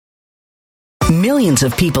Millions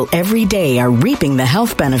of people every day are reaping the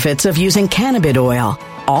health benefits of using cannabis oil,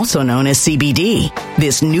 also known as CBD.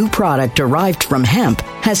 This new product derived from hemp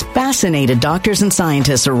has fascinated doctors and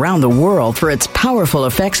scientists around the world for its powerful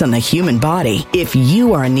effects on the human body. If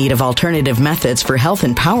you are in need of alternative methods for health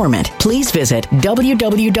empowerment, please visit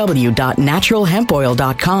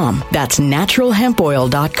www.naturalhempoil.com. That's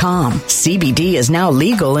naturalhempoil.com. CBD is now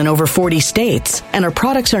legal in over 40 states, and our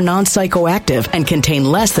products are non-psychoactive and contain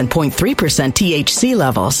less than 0.3% THC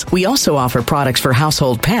levels. We also offer products for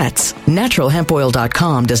household pets.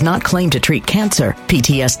 Naturalhempoil.com does not claim to treat cancer,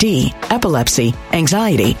 PTSD, epilepsy,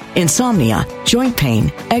 anxiety, insomnia, joint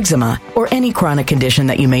pain, eczema, or any chronic condition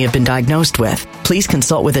that you may have been diagnosed with. Please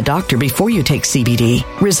consult with a doctor before you take CBD.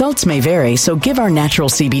 Results may vary, so give our natural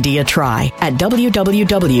CBD a try at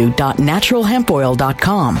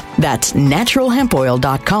www.naturalhempoil.com. That's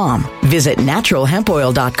naturalhempoil.com. Visit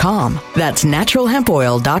naturalhempoil.com. That's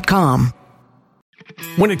naturalhempoil.com.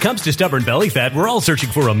 When it comes to stubborn belly fat, we're all searching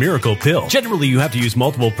for a miracle pill. Generally, you have to use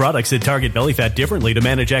multiple products that target belly fat differently to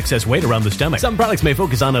manage excess weight around the stomach. Some products may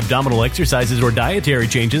focus on abdominal exercises or dietary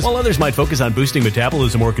changes, while others might focus on boosting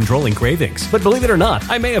metabolism or controlling cravings. But believe it or not,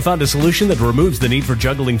 I may have found a solution that removes the need for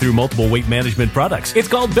juggling through multiple weight management products. It's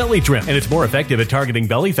called Belly Trim, and it's more effective at targeting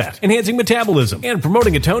belly fat, enhancing metabolism, and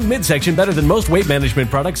promoting a toned midsection better than most weight management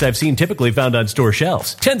products I've seen typically found on store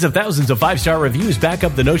shelves. Tens of thousands of 5-star reviews back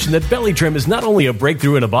up the notion that Belly Trim is not only a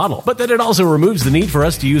breakthrough in a bottle, but that it also removes the need for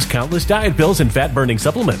us to use countless diet pills and fat-burning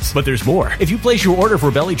supplements. But there's more. If you place your order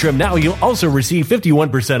for Belly Trim now, you'll also receive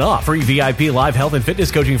 51% off, free VIP live health and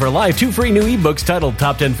fitness coaching for life, 2 free new ebooks titled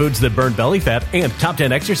Top 10 Foods That Burn Belly Fat and Top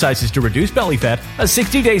 10 Exercises to Reduce Belly Fat, a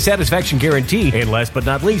 60-day satisfaction guarantee, and last but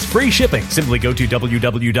not least, free shipping. Simply go to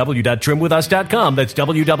www.trimwithus.com. That's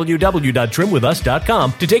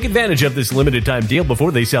www.trimwithus.com to take advantage of this limited time deal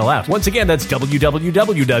before they sell out. Once again, that's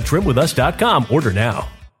www.trimwithus.com. Order now.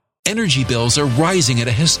 Energy bills are rising at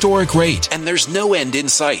a historic rate, and there's no end in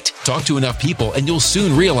sight. Talk to enough people, and you'll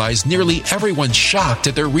soon realize nearly everyone's shocked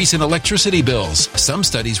at their recent electricity bills. Some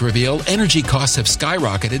studies reveal energy costs have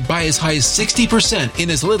skyrocketed by as high as 60%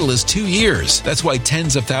 in as little as 2 years. That's why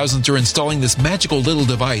tens of thousands are installing this magical little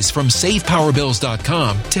device from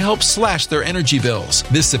SavePowerBills.com to help slash their energy bills.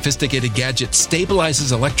 This sophisticated gadget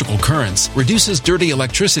stabilizes electrical currents, reduces dirty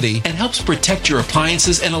electricity, and helps protect your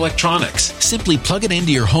appliances and electronics. Simply plug it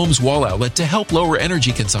into your home's wall outlet to help lower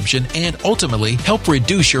energy consumption and ultimately help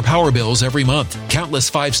reduce your power bills every month.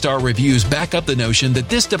 Countless 5-star reviews back up the notion that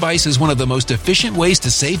this device is one of the most efficient ways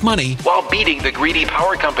to save money while beating the greedy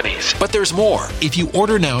power companies. But there's more. If you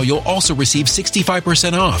order now, you'll also receive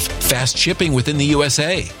 65% off, fast shipping within the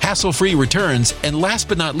USA, hassle-free returns, and last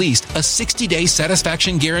but not least, a 60-day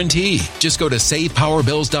satisfaction guarantee. Just go to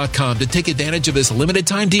SavePowerBills.com to take advantage of this limited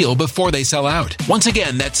time deal before they sell out. Once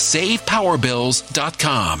again, that's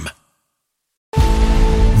SavePowerBills.com.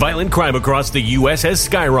 Violent crime across the U.S. has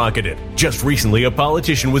skyrocketed. Just recently, a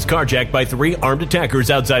politician was carjacked by 3 armed attackers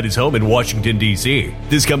outside his home in Washington, D.C.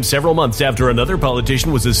 This comes several months after another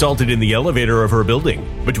politician was assaulted in the elevator of her building.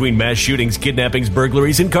 Between mass shootings, kidnappings,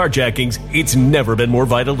 burglaries, and carjackings, it's never been more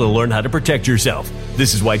vital to learn how to protect yourself.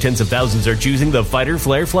 This is why tens of thousands are choosing the Fighter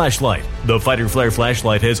Flare flashlight. The Fighter Flare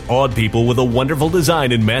flashlight has awed people with a wonderful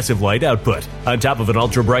design and massive light output. On top of an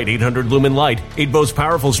ultra-bright 800-lumen light, it boasts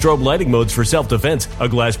powerful strobe lighting modes for self-defense, a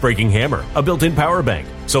glass-breaking hammer, a built-in power bank,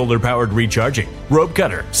 solar-powered recharging, rope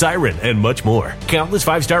cutter, siren, and much more. Countless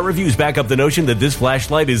 5-star reviews back up the notion that this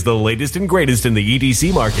flashlight is the latest and greatest in the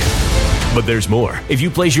EDC market. But there's more. If you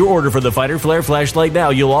place your order for the Fighter Flare flashlight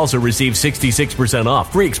now, you'll also receive 66%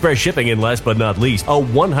 off, free express shipping, and last but not least, a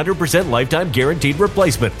 100% lifetime guaranteed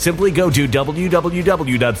replacement. Simply go to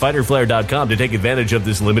www.fighterflare.com to take advantage of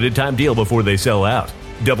this limited time deal before they sell out.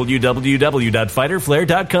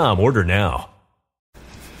 www.fighterflare.com. Order now.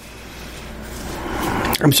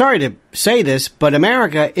 I'm sorry to say this, but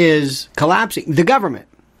America is collapsing. The government.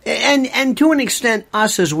 And to an extent,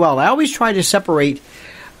 us as well. I always try to separate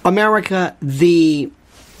America, the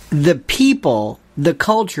people, the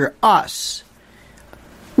culture, us.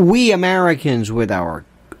 We Americans with our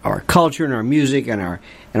culture and our music and our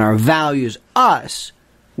values, us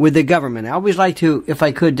with the government. I always like to, if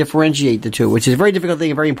I could, differentiate the two, which is a very difficult thing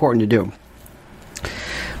and very important to do.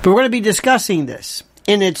 But we're going to be discussing this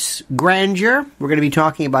in its grandeur. We're going to be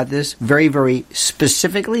talking about this very, very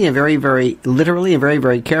specifically and very, very literally and very,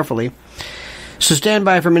 very carefully. So stand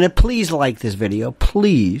by for a minute. Please like this video.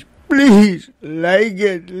 Please like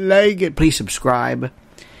it. Please subscribe.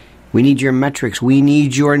 We need your metrics. We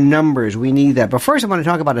need your numbers. We need that. But first I want to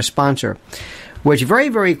talk about a sponsor, which very,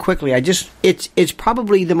 very quickly, it's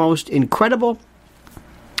probably the most incredible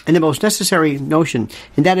and the most necessary notion,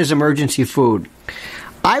 and that is emergency food.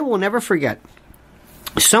 I will never forget,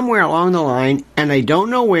 somewhere along the line, and I don't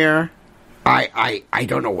know where, I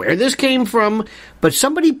don't know where this came from, but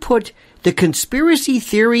somebody put the conspiracy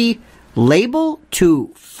theory label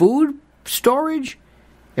to food storage,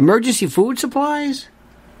 emergency food supplies,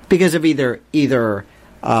 because of either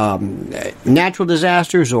natural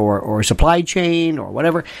disasters or supply chain or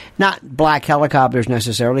whatever. Not black helicopters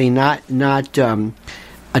necessarily, not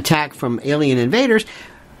attack from alien invaders.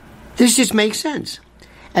 This just makes sense.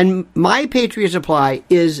 And My Patriot Supply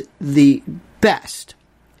is the best.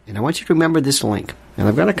 And I want you to remember this link. And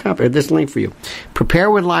I've got a copy of this link for you.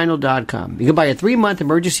 PrepareWithLionel.com. You can buy a 3-month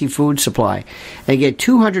emergency food supply and get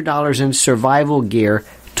 $200 in survival gear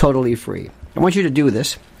totally free. I want you to do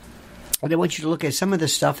this. And I want you to look at some of the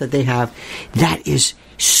stuff that they have that is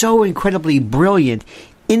so incredibly brilliant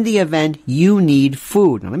in the event you need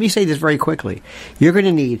food. Now, let me say this very quickly. You're going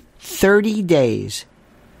to need 30 days.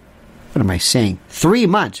 What am I saying? 3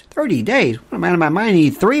 months. 30 days? What am I out of my mind? I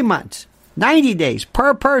need 3 months. 90 days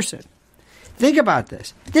per person. Think about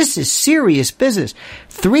this. This is serious business.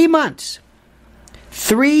 3 months.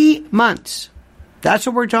 3 months. That's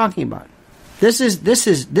what we're talking about. This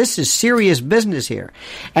is serious business here.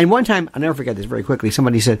 And one time, I'll never forget this very quickly,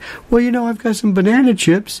 somebody said, well, I've got some banana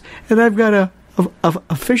chips, and I've got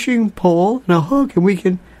a fishing pole and a hook, and we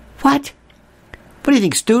can... What? What do you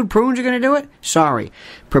think, stewed prunes are going to do it? Sorry.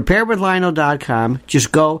 PrepareWithLionel.com.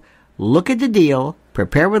 Just go, look at the deal.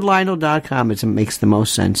 PrepareWithLionel.com. It makes the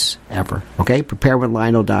most sense ever. Okay?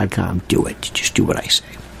 PrepareWithLionel.com. Do it. Just do what I say.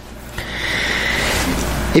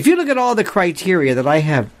 If you look at all the criteria that I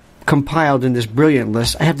have compiled in this brilliant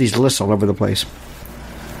list, I have these lists all over the place.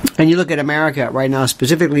 And you look at America right now,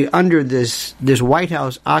 specifically under this White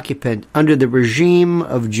House occupant, under the regime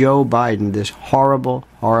of Joe Biden, this horrible,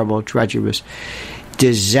 horrible, treacherous,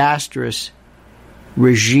 disastrous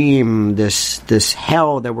regime, this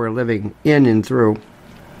hell that we're living in and through.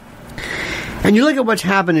 And you look at what's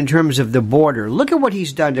happened in terms of the border. Look at what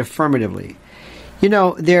he's done affirmatively.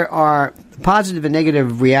 There are positive and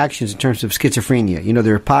negative reactions in terms of schizophrenia.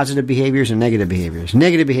 There are positive behaviors and negative behaviors.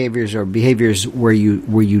 Negative behaviors are behaviors where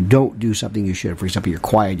you don't do something you should. For example, you're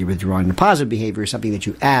quiet, you're withdrawn. And positive behavior is something that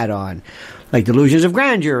you add on, like delusions of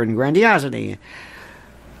grandeur and grandiosity.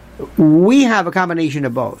 We have a combination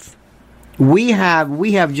of both. We have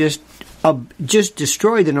just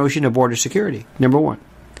destroyed the notion of border security. Number one,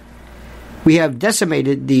 we have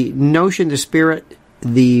decimated the notion, the spirit,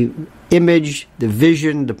 the image, the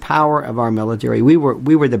vision, the power of our military. We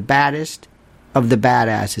were the baddest of the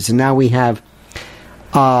badasses, and now we have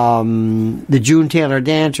the June Taylor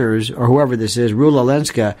dancers, or whoever this is, Rula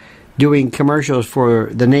Lenska, doing commercials for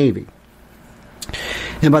the Navy.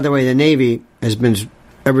 And by the way, the Navy has been,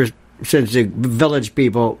 ever since the village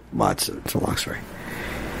people, well, it's a long story.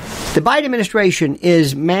 The Biden administration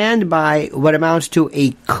is manned by what amounts to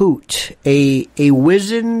a coot, a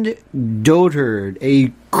wizened dotard,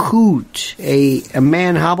 a coot, a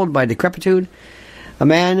man hobbled by decrepitude, a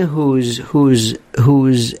man whose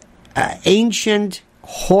ancient,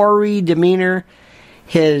 hoary demeanor,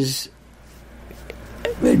 his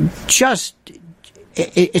just,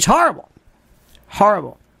 it's horrible,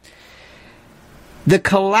 horrible. The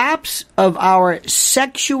collapse of our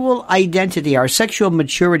sexual identity, our sexual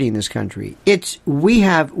maturity in this country, we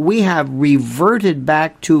have reverted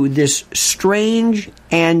back to this strange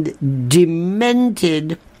and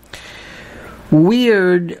demented,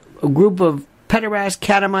 weird group of pederast,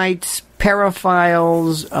 catamites,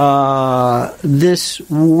 paraphiles.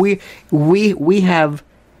 We have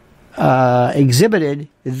exhibited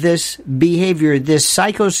this behavior, this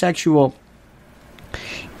psychosexual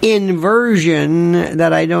inversion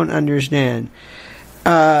that I don't understand.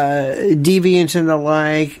 Deviance and the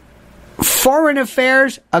like. Foreign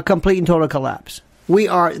affairs, a complete and total collapse. We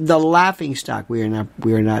are the laughingstock. We are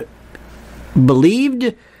not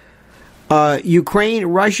believed. Ukraine,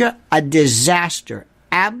 Russia, a disaster.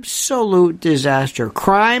 Absolute disaster.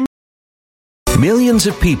 Crime. Millions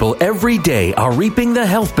of people every day are reaping the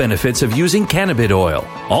health benefits of using cannabis oil,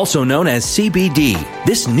 also known as CBD.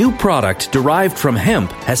 This new product derived from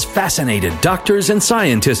hemp has fascinated doctors and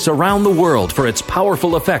scientists around the world for its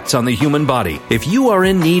powerful effects on the human body. If you are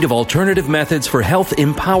in need of alternative methods for health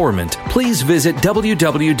empowerment, please visit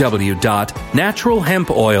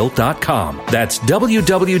www.naturalhempoil.com. That's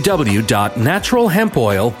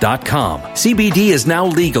www.naturalhempoil.com. CBD is now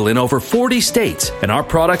legal in over 40 states, and our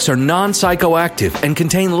products are non-psychoactive active and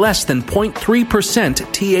contain less than 0.3%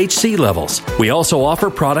 THC levels. We also offer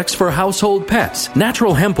products for household pets.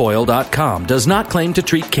 NaturalHempOil.com does not claim to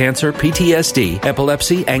treat cancer, PTSD,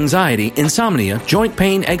 epilepsy, anxiety, insomnia, joint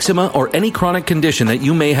pain, eczema, or any chronic condition that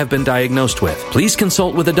you may have been diagnosed with. Please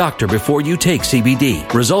consult with a doctor before you take CBD.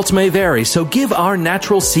 Results may vary, so give our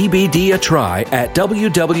natural CBD a try at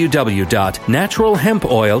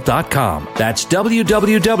www.naturalhempoil.com. That's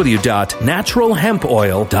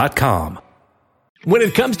www.naturalhempoil.com. When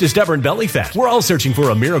it comes to stubborn belly fat, we're all searching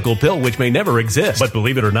for a miracle pill which may never exist. But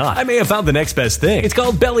believe it or not, I may have found the next best thing. It's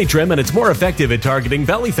called Belly Trim, and it's more effective at targeting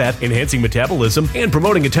belly fat, enhancing metabolism, and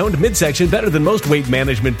promoting a toned midsection better than most weight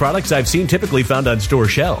management products I've seen typically found on store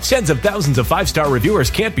shelves. Tens of thousands of 5-star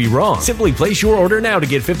reviewers can't be wrong. Simply place your order now to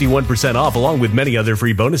get 51% off along with many other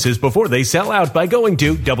free bonuses before they sell out by going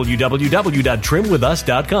to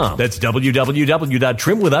www.trimwithus.com. That's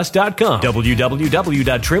www.trimwithus.com.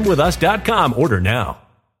 www.trimwithus.com. Order now.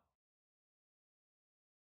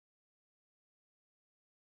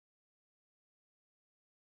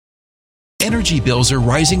 Energy bills are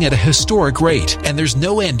rising at a historic rate, and there's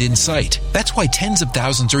no end in sight. That's why tens of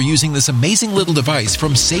thousands are using this amazing little device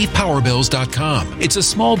from SavePowerBills.com. It's a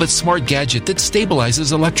small but smart gadget that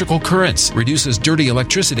stabilizes electrical currents, reduces dirty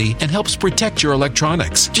electricity, and helps protect your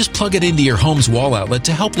electronics. Just plug it into your home's wall outlet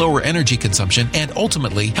to help lower energy consumption and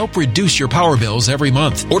ultimately help reduce your power bills every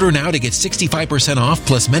month. Order now to get 65% off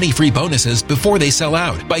plus many free bonuses before they sell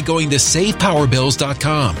out by going to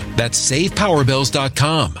SavePowerBills.com. That's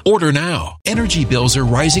SavePowerBills.com. Order now. Energy bills are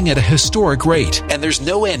rising at a historic rate, and there's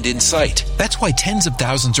no end in sight. That's why tens of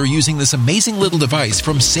thousands are using this amazing little device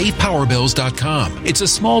from SavePowerBills.com. It's a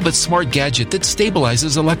small but smart gadget that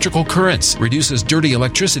stabilizes electrical currents, reduces dirty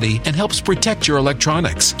electricity, and helps protect your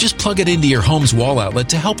electronics. Just plug it into your home's wall outlet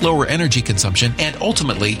to help lower energy consumption and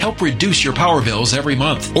ultimately help reduce your power bills every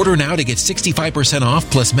month. Order now to get 65% off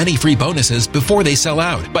plus many free bonuses before they sell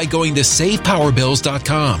out by going to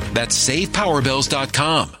SavePowerBills.com. That's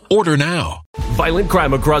SavePowerBills.com. Order now. Violent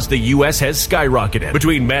crime across the U.S. has skyrocketed.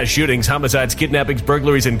 Between mass shootings, homicides, kidnappings,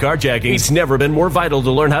 burglaries, and carjackings, it's never been more vital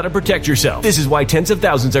to learn how to protect yourself. This is why tens of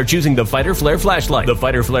thousands are choosing the Fighter Flare flashlight. The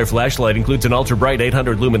Fighter Flare flashlight includes an ultra-bright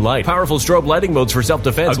 800 lumen light, powerful strobe lighting modes for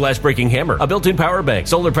self-defense, a glass-breaking hammer, a built-in power bank,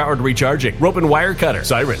 solar-powered recharging, rope and wire cutter,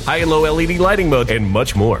 siren, high and low LED lighting mode, and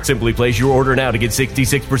much more. Simply place your order now to get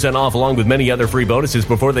 66% off along with many other free bonuses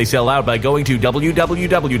before they sell out by going to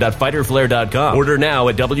www.fighterflare.com. Order now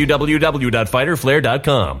at www.fighterflare.com.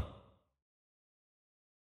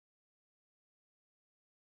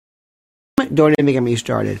 Don't even get me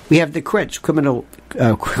started. We have the crits, criminal,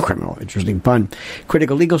 interesting pun,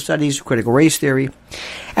 critical legal studies, critical race theory,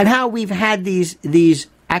 and how we've had these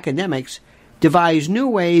academics devise new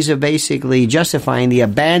ways of basically justifying the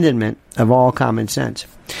abandonment of all common sense.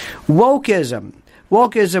 Wokeism,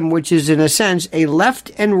 which is in a sense a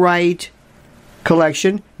left and right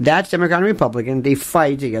collection, that's Democrat and Republican. They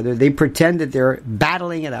fight together. They pretend that they're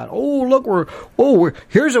battling it out. Oh, look,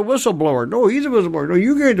 here's a whistleblower. No, he's a whistleblower. No,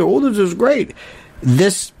 you get to, this is great.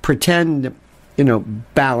 This pretend,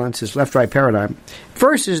 balance, this left-right paradigm,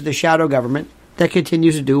 versus the shadow government that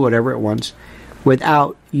continues to do whatever it wants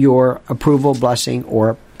without your approval, blessing,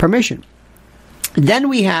 or permission. Then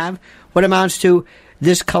we have what amounts to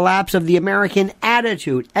this collapse of the American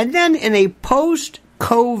attitude. And then in a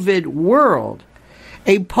post-COVID world,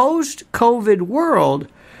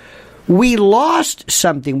 we lost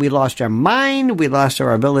something. We lost our mind. We lost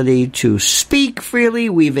our ability to speak freely.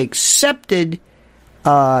 We've accepted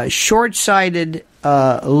short-sighted,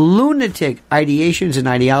 lunatic ideations and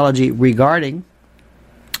ideology regarding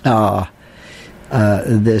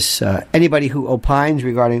this. Anybody who opines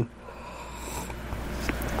regarding,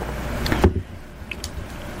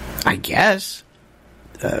 I guess,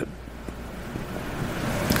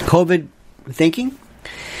 COVID thinking.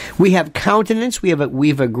 We have countenance.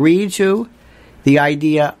 We've agreed to the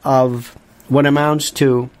idea of what amounts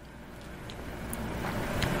to,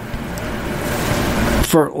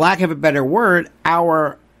 for lack of a better word,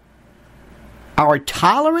 our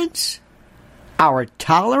tolerance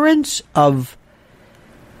of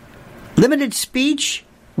limited speech.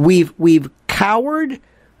 We've cowered.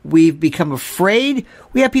 We've become afraid.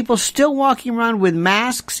 We have people still walking around with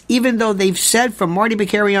masks, even though they've said from Marty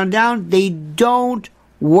McCary on down, they don't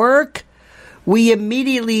work. We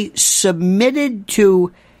immediately submitted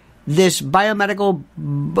to this biomedical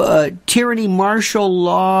tyranny, martial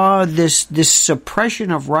law, this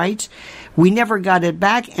suppression of rights. We never got it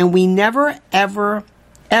back, and we never, ever,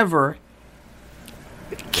 ever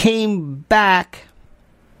came back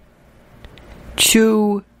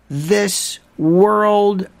to this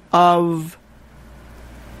world of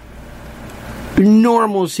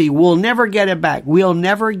normalcy. We'll never get it back. We'll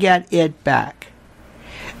never get it back.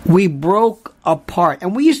 We broke apart.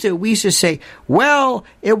 And we used to say, well,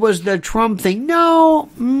 it was the Trump thing. No,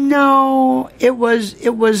 it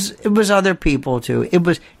was other people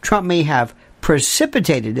too. Trump may have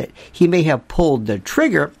precipitated it. He may have pulled the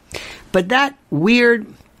trigger, but that weird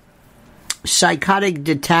psychotic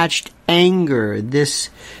detached anger, this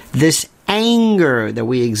anger that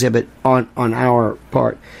we exhibit on our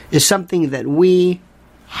part is something that we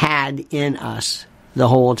had in us the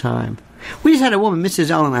whole time. We just had a woman,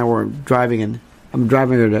 Mrs. L and I were driving, and I'm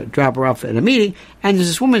driving her to drop her off at a meeting, and there's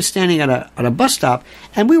this woman standing at a bus stop,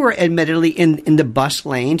 and we were admittedly in the bus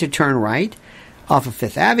lane to turn right off of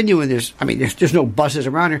Fifth Avenue, and there's no buses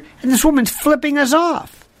around her, and this woman's flipping us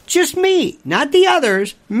off. Just me, not the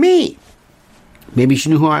others, me. Maybe she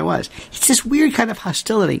knew who I was. It's this weird kind of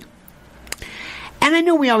hostility. And I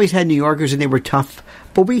know we always had New Yorkers and they were tough,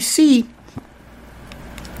 but we see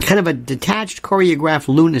kind of a detached, choreographed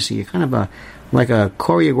lunacy, kind of like a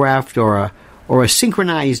choreographed or a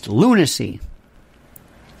synchronized lunacy.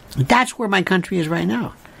 That's where my country is right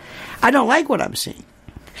now. I don't like what I'm seeing.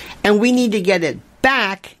 And we need to get it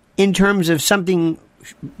back in terms of something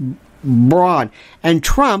broad. And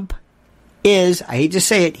Trump is, I hate to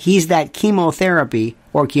say it, he's that chemotherapy,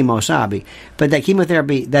 or chemosabi, but that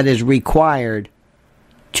chemotherapy that is required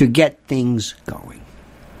to get things going.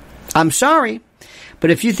 I'm sorry, but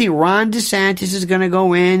if you think Ron DeSantis is going to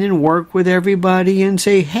go in and work with everybody and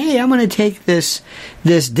say, hey, I'm going to take this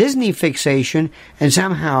Disney fixation and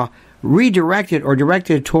somehow redirect it or direct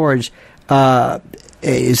it towards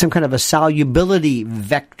some kind of a solubility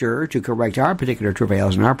vector to correct our particular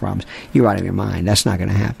travails and our problems, you're out of your mind. That's not going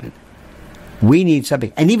to happen. We need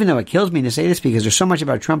something. And even though it kills me to say this because there's so much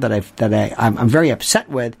about Trump that I'm very upset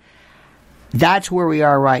with, that's where we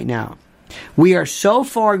are right now. We are so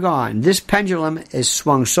far gone. This pendulum is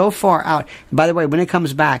swung so far out. And by the way, when it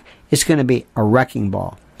comes back, it's going to be a wrecking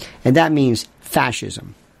ball. And that means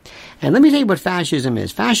fascism. And let me tell you what fascism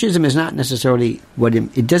is. Fascism is not necessarily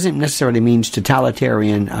it doesn't necessarily mean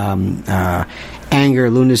totalitarian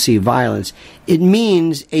anger, lunacy, violence. It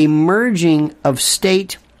means a merging of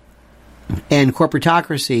state and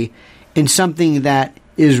corporatocracy in something that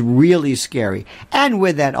is really scary. And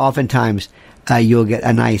with that, oftentimes, you'll get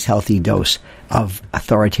a nice, healthy dose of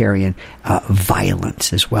authoritarian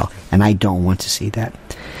violence as well. And I don't want to see that.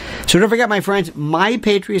 So don't forget, my friends, My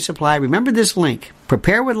Patriot Supply. Remember this link,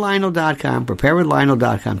 preparewithlionel.com,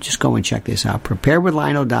 preparewithlionel.com. Just go and check this out,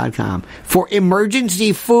 preparewithlionel.com. For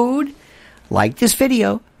emergency food, like this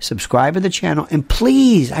video, subscribe to the channel, and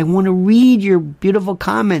please, I want to read your beautiful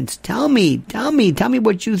comments. Tell me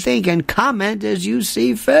what you think, and comment as you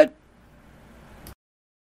see fit.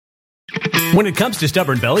 When it comes to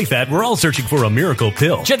stubborn belly fat, we're all searching for a miracle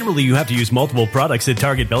pill. Generally, you have to use multiple products that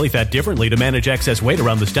target belly fat differently to manage excess weight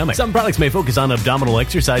around the stomach. Some products may focus on abdominal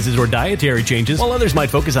exercises or dietary changes, while others might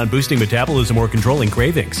focus on boosting metabolism or controlling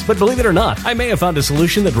cravings. But believe it or not, I may have found a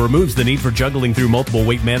solution that removes the need for juggling through multiple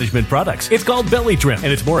weight management products. It's called Belly Trim,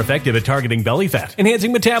 and it's more effective at targeting belly fat,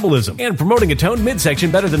 enhancing metabolism, and promoting a toned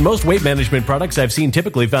midsection better than most weight management products I've seen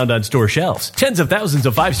typically found on store shelves. Tens of thousands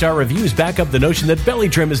of 5-star reviews back up the notion that Belly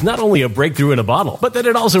Trim is not only a breakthrough in a bottle, but that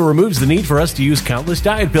it also removes the need for us to use countless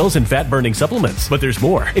diet pills and fat-burning supplements. But there's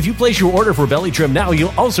more. If you place your order for Belly Trim now,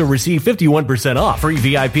 you'll also receive 51% off, free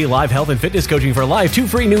VIP live health and fitness coaching for life, 2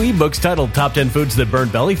 free new ebooks titled Top 10 Foods That Burn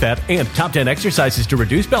Belly Fat and Top 10 Exercises to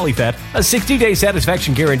Reduce Belly Fat, a 60-day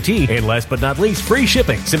satisfaction guarantee, and last but not least, free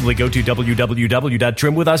shipping. Simply go to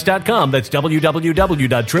www.trimwithus.com. That's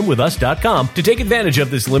www.trimwithus.com to take advantage of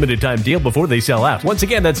this limited time deal before they sell out. Once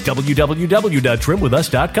again, that's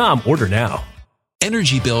www.trimwithus.com. Order now.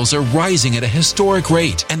 Energy bills are rising at a historic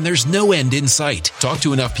rate, and there's no end in sight. Talk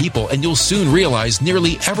to enough people, and you'll soon realize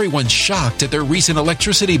nearly everyone's shocked at their recent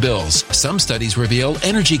electricity bills. Some studies reveal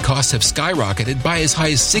energy costs have skyrocketed by as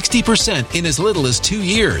high as 60% in as little as 2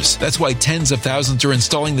 years. That's why tens of thousands are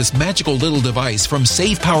installing this magical little device from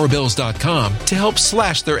SavePowerBills.com to help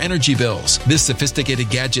slash their energy bills. This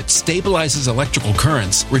sophisticated gadget stabilizes electrical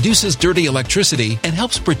currents, reduces dirty electricity, and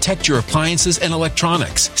helps protect your appliances and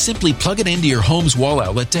electronics. Simply plug it into your home's wall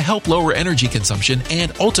outlet to help lower energy consumption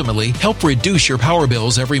and ultimately help reduce your power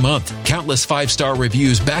bills every month. Countless 5-star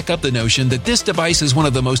reviews back up the notion that this device is one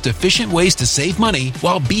of the most efficient ways to save money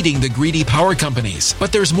while beating the greedy power companies.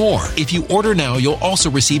 But there's more. If you order now, you'll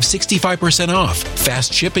also receive 65% off,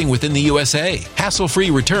 fast shipping within the USA,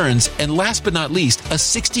 hassle-free returns, and last but not least, a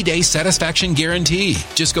 60-day satisfaction guarantee.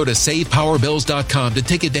 Just go to SavePowerBills.com to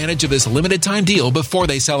take advantage of this limited time deal before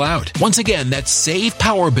they sell out. Once again, that's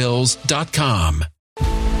SavePowerBills.com.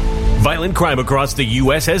 Violent crime across the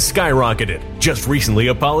U.S. has skyrocketed. Just recently,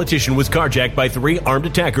 a politician was carjacked by 3 armed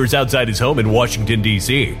attackers outside his home in Washington,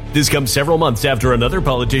 D.C. This comes several months after another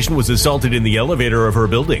politician was assaulted in the elevator of her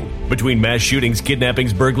building. Between mass shootings,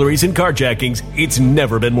 kidnappings, burglaries, and carjackings, it's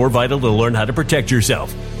never been more vital to learn how to protect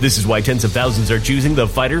yourself. This is why tens of thousands are choosing the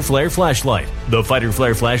Fighter Flare flashlight. The Fighter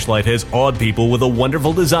Flare flashlight has awed people with a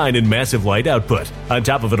wonderful design and massive light output. On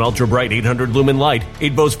top of an ultra-bright 800-lumen light,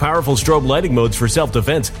 it boasts powerful strobe lighting modes for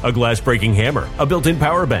self-defense, a glass-breaking hammer, a built-in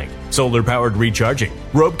power bank, solar-powered recharging,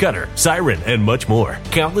 rope cutter, siren, and much more.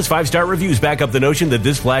 Countless 5-star reviews back up the notion that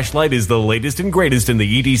this flashlight is the latest and greatest in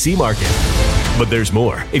the EDC market. But there's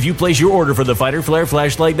more. If you place your order for the Fighter Flare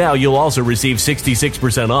flashlight now, you'll also receive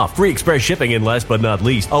 66% off, free express shipping, and last but not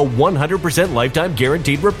least, a 100% lifetime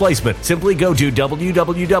guaranteed replacement. Simply go to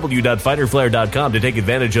www.fighterflare.com to take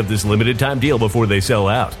advantage of this limited time deal before they sell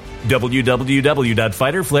out.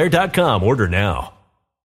 www.fighterflare.com. Order now.